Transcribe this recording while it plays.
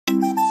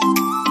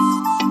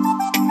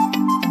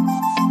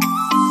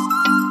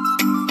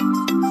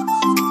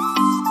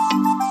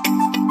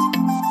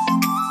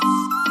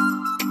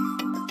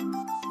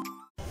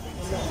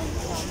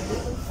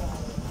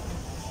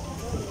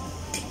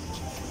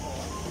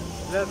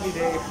Lovely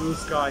day, blue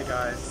sky,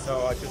 guys.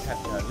 So I just had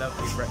a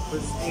lovely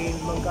breakfast in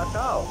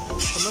Manggatal.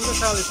 So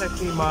Manggatal is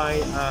actually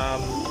my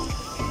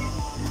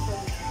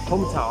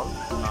hometown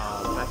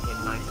back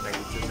in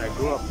 1992. So I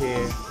grew up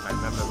here. I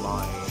remember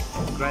my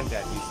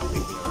granddad used to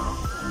take me around.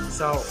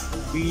 So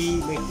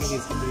we making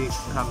this trip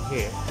come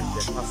here at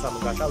the Pasar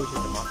Manggatal, which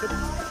is the market.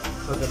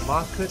 So the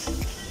market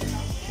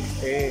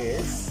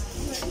is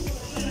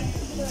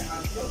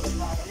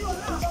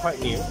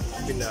quite new,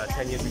 been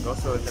 10 years ago.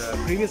 So the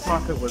previous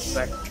market was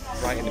back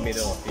right in the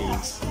middle of the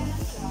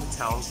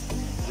town.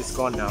 It's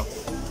gone now.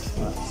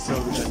 So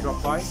we're gonna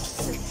drop by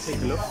and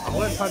take a look. I'm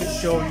gonna try to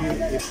show you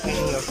if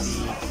any of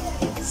the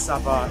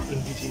Sabah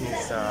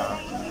indigenous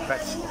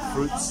veg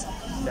fruits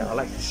that I'd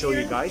like to show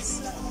you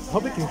guys. I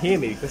hope you can hear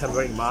me because I'm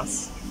wearing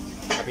masks.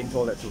 I've been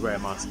told that to wear a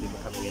mask before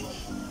coming in.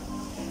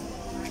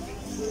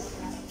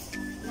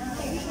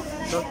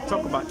 So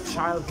talk about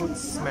childhood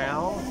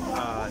smell,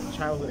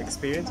 childhood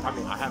experience. I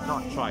mean, I have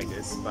not tried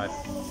this, but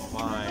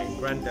my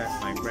granddad,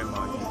 my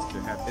grandma used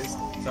to have this.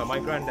 So my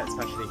granddad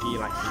especially, he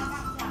liked to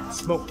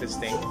smoke this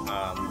thing.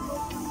 I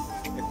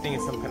think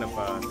it's some kind of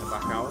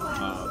tobacco,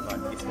 but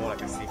it's more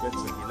like a cigarette.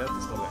 So he loved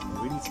to smoke it. It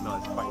really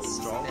smells quite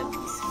strong.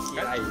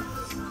 Kirai.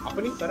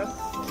 Apa ni sekarang?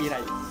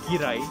 Kirai.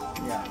 Kirai.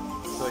 Yeah.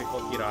 So it's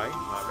called kirai.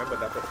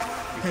 Remember that?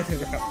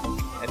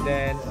 And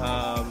then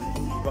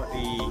got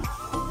the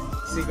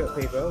cigarette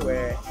paper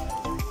where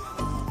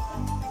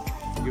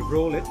you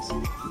roll it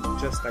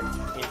just like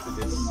into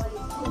this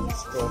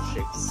straw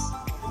shapes.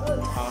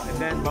 And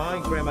then my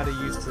grandmother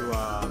used to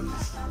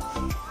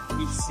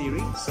eat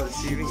sirih. So the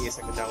sirih is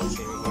like a down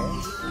sirih here.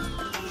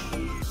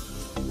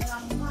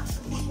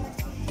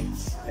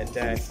 And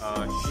then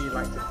she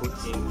liked to put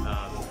in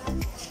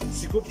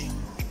Sigup,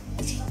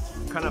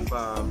 kind of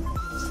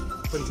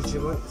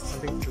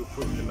something to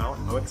put in the mouth.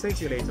 I'll explain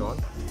to you later on,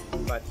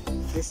 but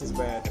this is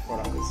where the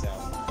product is sell.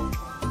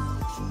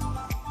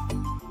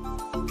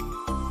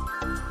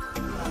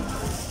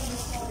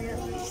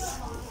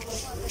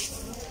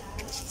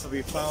 So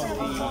we found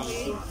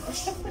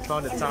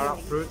the Tarap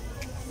fruit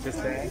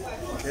just there.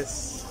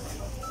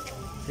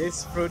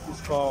 This fruit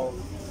is called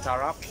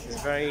Tarap.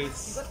 It's very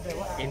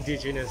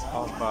indigenous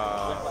of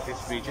this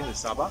region, the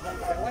Sabah.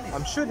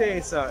 I'm sure there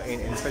is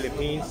in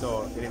Philippines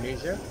or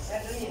Indonesia,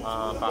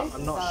 but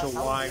I'm not sure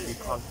why we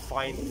can't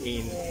find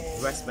in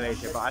West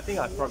Malaysia. But I think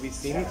I've probably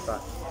seen it,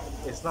 but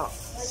it's not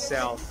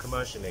sold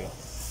commercially.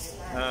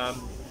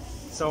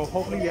 So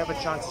hopefully we have a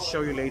chance to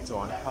show you later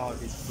on how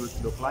these fruits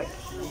look like.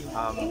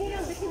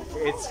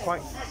 It's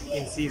quite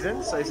in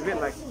season, so it's a bit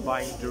like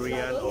buying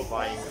durian or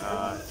buying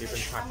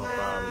different type of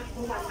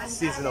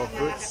seasonal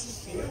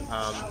fruits.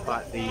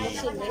 But the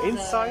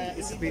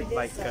inside is a bit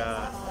like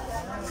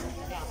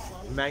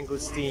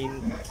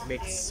mangosteen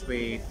mixed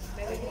with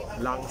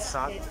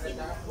langsat,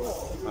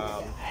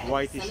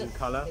 whitish in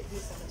color.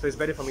 So it's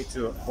better for me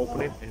to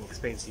open it and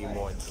explain to you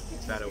more in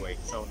a better way.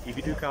 So if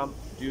you do come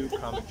and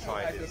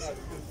try this.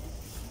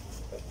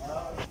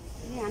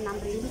 Ini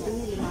 6.000,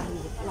 ini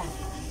 5.000 lah.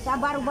 Saya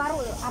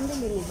baru-baru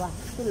ambil ini bah,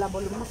 itulah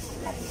belum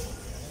makan.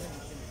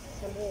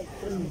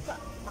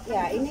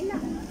 Ya inilah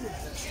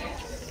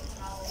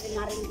 5.000.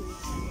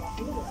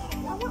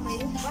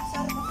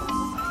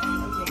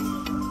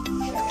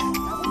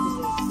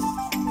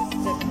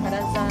 The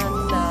Kadazan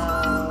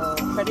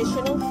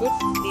traditional food.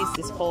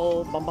 This is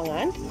called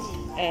Bambangan,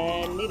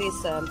 and it is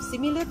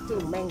similar to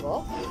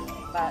mango,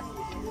 but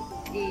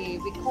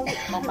we call it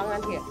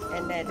Bambangan here,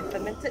 and then they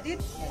fermented it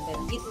and then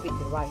eat with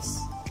the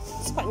rice.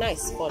 It's quite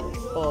nice for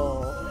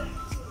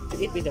to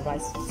eat with the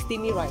rice,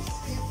 steamy rice.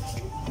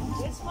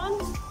 This one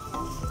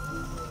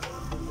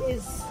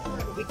is,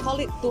 we call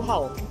it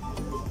Tuhau.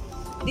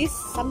 This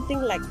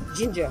something like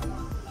ginger.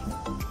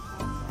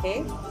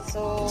 Okay,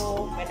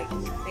 so when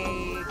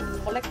they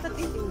collected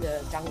it in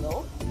the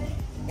jungle,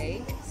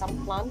 okay, some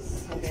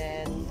plants, and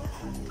then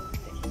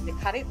they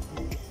cut it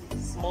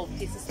small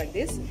pieces like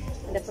this,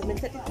 and they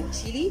fermented it with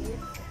chili,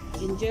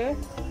 ginger,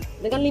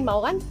 dengan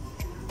limau kan?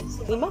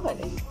 Limau kan?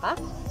 Hah?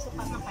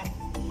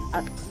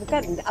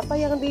 Bukan, apa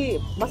yang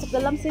masuk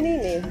dalam sini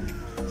nih?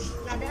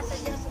 Ada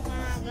saja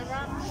sama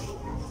garam.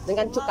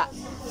 Dengan cuka.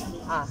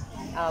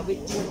 With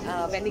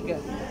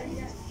vinegar,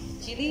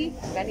 chili,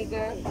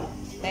 vinegar,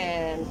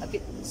 and a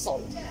bit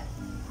salt.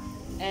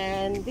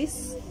 And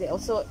this they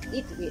also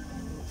eat with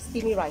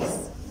steamy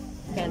rice.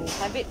 You can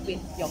have it with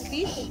your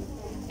fish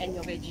and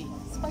your veggie.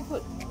 It's quite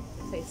good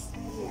taste.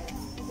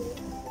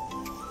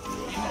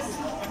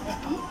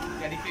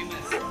 Jadi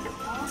famous.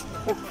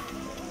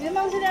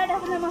 Memang sudah ada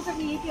pernah masuk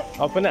di YouTube.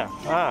 Oh pernah?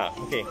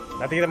 Okay.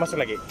 Nanti kita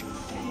masuk lagi.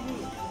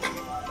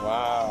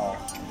 Wow.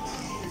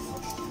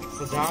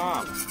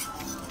 Sedap.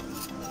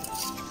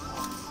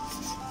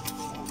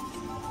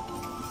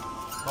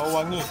 Bau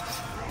wangi.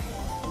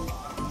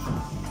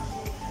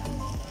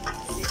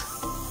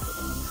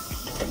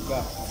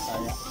 Enggak,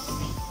 saya.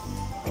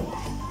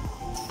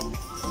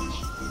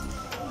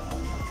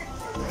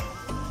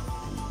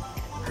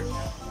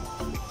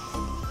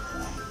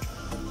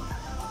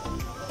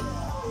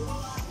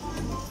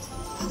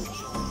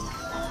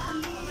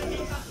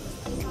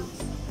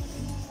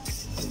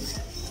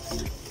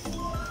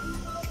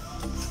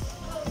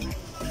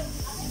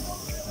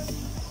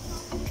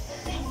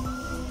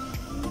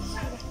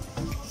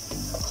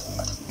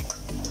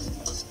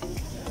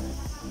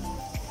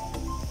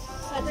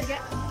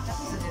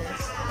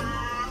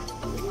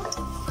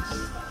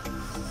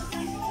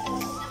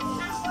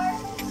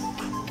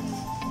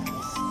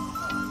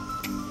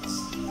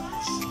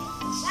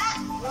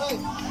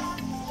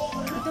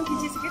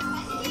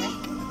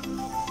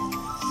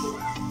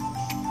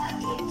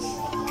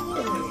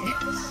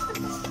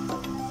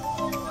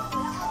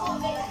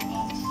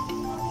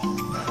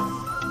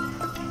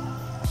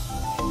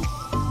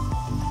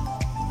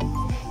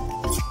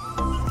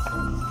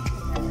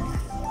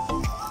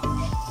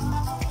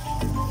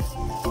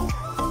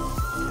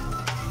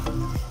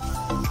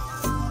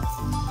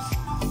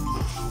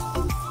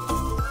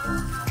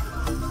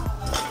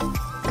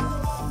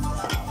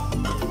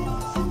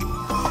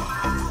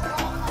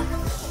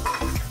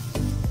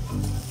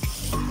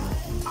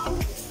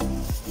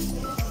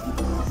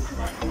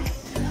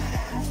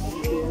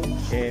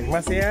 Oke,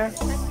 terima kasih ya.